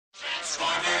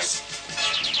Transformers,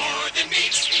 more than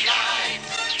meets the eye.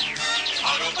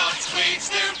 Autobots wage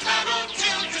their battle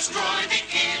to destroy the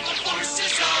evil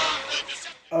forces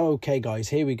of the... Okay guys,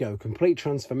 here we go. Complete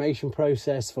transformation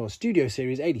process for Studio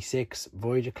Series 86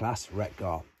 Voyager class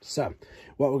Wreck-Gar. So,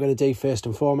 what we're going to do first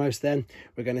and foremost then,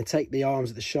 we're going to take the arms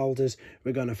at the shoulders,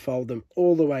 we're going to fold them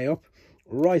all the way up,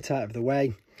 right out of the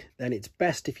way. Then it's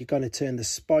best if you're going to turn the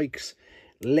spikes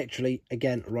literally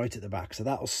again right at the back. So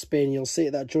that'll spin, you'll see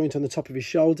that joint on the top of his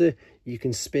shoulder, you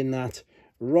can spin that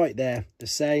right there the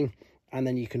same, and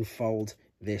then you can fold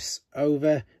this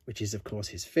over, which is of course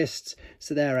his fists,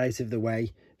 so they're out of the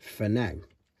way for now.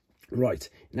 Right,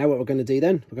 now what we're going to do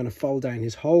then, we're going to fold down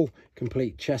his whole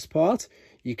complete chest part.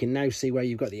 You can now see where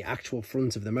you've got the actual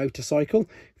front of the motorcycle.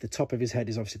 The top of his head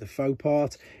is obviously the faux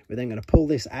part. We're then going to pull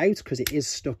this out because it is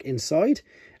stuck inside,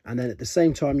 and then at the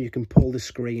same time you can pull the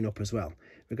screen up as well.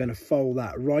 We're going to fold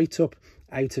that right up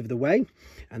out of the way,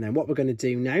 and then what we're going to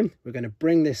do now, we're going to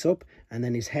bring this up, and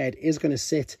then his head is going to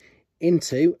sit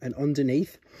into and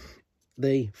underneath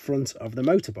the front of the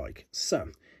motorbike. So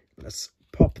let's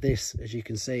pop this. As you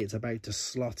can see, it's about to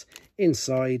slot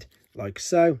inside like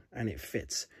so, and it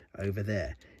fits over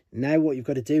there. Now what you've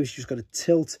got to do is you've just got to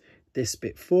tilt this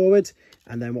bit forward,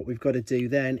 and then what we've got to do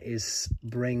then is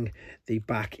bring the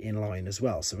back in line as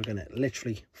well. So we're going to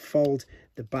literally fold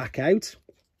the back out.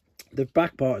 The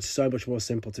back part is so much more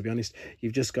simple, to be honest.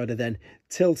 You've just got to then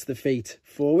tilt the feet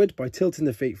forward. By tilting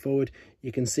the feet forward,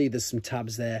 you can see there's some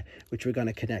tabs there, which we're going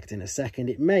to connect in a second.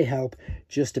 It may help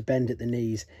just to bend at the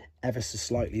knees ever so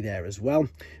slightly there as well.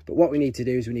 But what we need to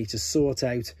do is we need to sort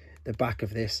out the back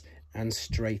of this and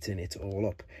straighten it all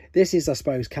up. This is, I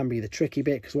suppose, can be the tricky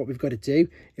bit, because what we've got to do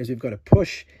is we've got to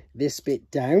push this bit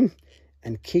down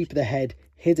and keep the head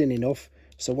hidden enough.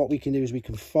 So what we can do is we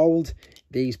can fold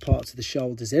these parts of the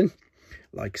shoulders in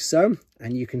like so,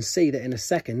 and you can see that in a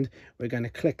second we're going to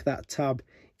click that tab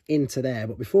into there.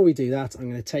 But before we do that,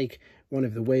 I'm going to take one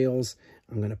of the wheels,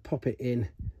 I'm going to pop it in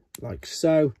like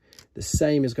so. The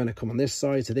same is going to come on this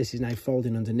side, so this is now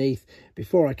folding underneath.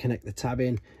 Before I connect the tab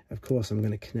in, of course I'm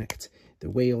going to connect the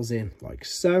wheels in like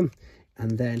so,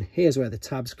 and then here's where the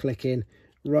tabs click in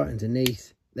right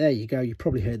underneath. There you go, you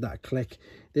probably heard that click.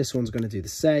 This one's going to do the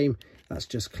same. That's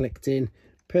just clicked in.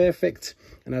 Perfect.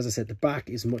 And as I said, the back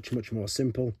is much more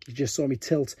simple. You just saw me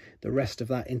tilt the rest of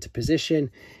that into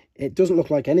position. It doesn't look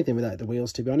like anything without the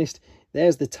wheels, to be honest.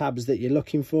 There's the tabs that you're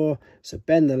looking for. So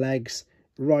bend the legs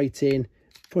right in,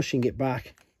 pushing it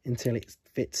back until it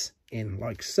fits in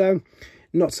like so.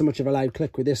 Not so much of a loud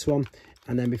click with this one.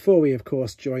 And then before we of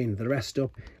course join the rest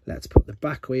up, let's put the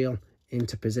back wheel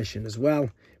into position as well.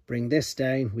 Bring this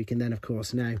down. We can then of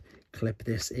course now clip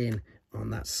this in on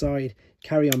that side,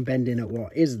 carry on bending at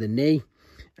what is the knee,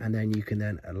 and then you can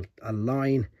then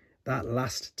align that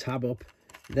last tab up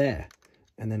there.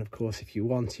 And then of course if you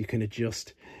want, you can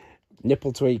adjust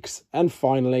nipple tweaks, and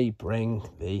finally bring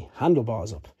the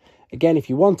handlebars up. Again, if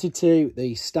you wanted to,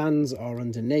 the stands are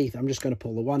underneath. I'm just going to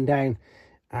pull the one down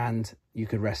and you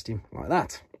could rest him like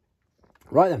that.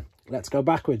 Right then, let's go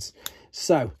backwards.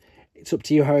 So it's up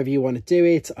to you however you want to do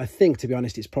it. I think, to be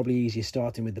honest, it's probably easier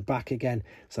starting with the back again.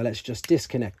 So let's just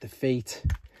disconnect the feet,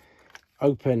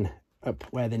 open up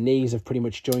where the knees have pretty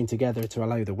much joined together to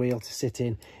allow the wheel to sit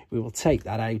in. We will take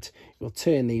that out. We'll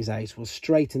turn these out. We'll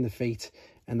straighten the feet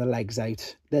and the legs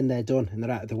out. Then they're done and they're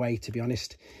out of the way, to be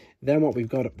honest. Then what we've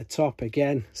got up the top,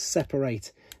 again,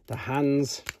 separate the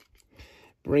hands,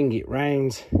 bring it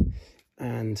round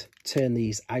and turn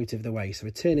these out of the way. So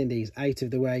we're turning these out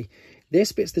of the way.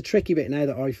 This bit's the tricky bit now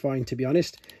that I find, to be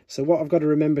honest. So what I've got to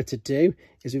remember to do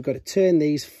is we've got to turn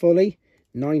these fully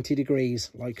 90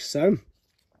 degrees like so.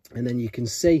 And then you can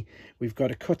see we've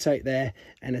got a cutout there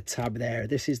and a tab there.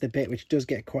 This is the bit which does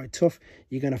get quite tough.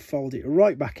 You're going to fold it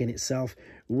right back in itself.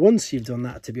 Once you've done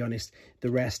that, to be honest,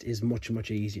 the rest is much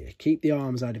easier. Keep the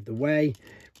arms out of the way.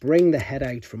 Bring the head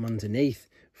out from underneath.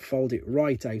 Fold it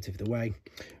right out of the way.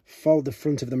 Fold the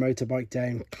front of the motorbike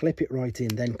down. Clip it right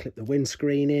in. Then clip the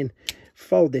windscreen in.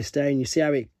 Fold this down. You see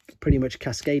how it pretty much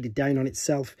cascaded down on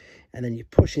itself, and then you're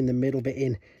pushing the middle bit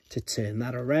in to turn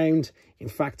that around. In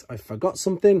fact, I forgot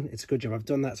something. It's a good job I've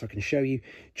done that so I can show you.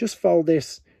 Just fold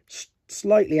this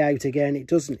slightly out again. It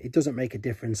doesn't make a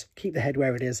difference. Keep the head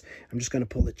where it is. I'm just going to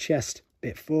pull the chest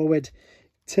bit forward,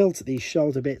 tilt these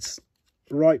shoulder bits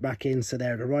right back in so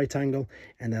they're at a right angle,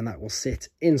 and then that will sit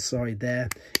inside there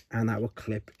and that will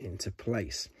clip into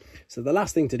place. So the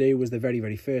last thing to do was the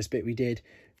very first bit we did.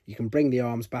 You can bring the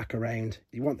arms back around.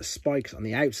 You want the spikes on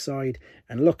the outside,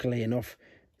 and luckily enough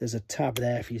there's a tab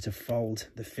there for you to fold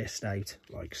the fist out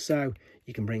like so.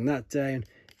 You can bring that down,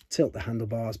 tilt the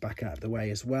handlebars back out of the way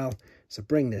as well. So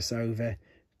bring this over,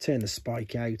 turn the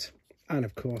spike out, and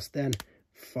of course then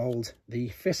fold the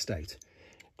fist out.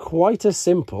 Quite a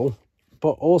simple,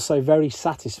 but also very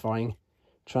satisfying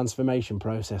transformation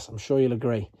process. I'm sure you'll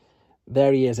agree.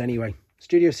 There he is anyway.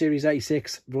 Studio Series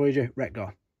 86, Voyager,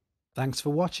 Retgar. Thanks for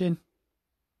watching.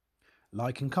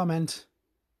 Like and comment,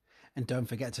 and don't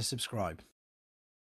forget to subscribe.